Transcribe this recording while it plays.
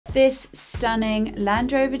This stunning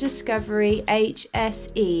Land Rover Discovery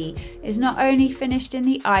HSE is not only finished in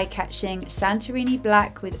the eye-catching Santorini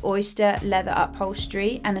black with Oyster leather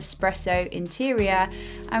upholstery and Espresso interior,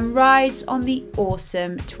 and rides on the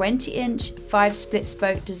awesome 20-inch 5-split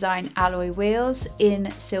spoke design alloy wheels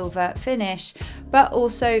in silver finish, but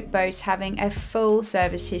also boasts having a full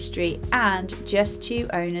service history and just 2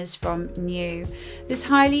 owners from new. This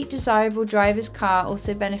highly desirable driver's car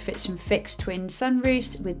also benefits from fixed twin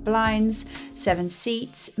sunroofs with blinds, 7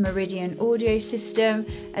 seats, Meridian Audio System,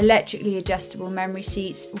 electrically adjustable memory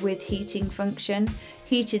seats with heating function,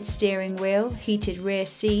 heated steering wheel, heated rear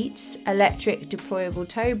seats, electric deployable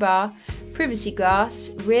tow bar, privacy glass,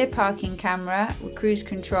 rear parking camera with cruise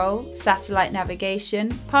control, satellite navigation,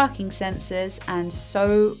 parking sensors, and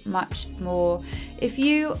so much more. If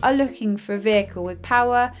you are looking for a vehicle with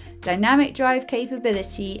power, dynamic drive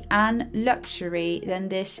capability, and luxury, then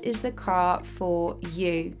this is the car for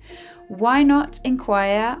you. Why not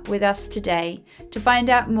inquire with us today to find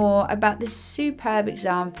out more about this superb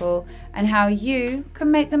example and how you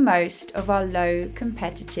can make the most of our low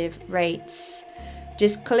competitive rates?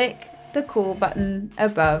 Just click the call button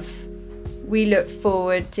above. We look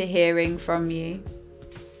forward to hearing from you.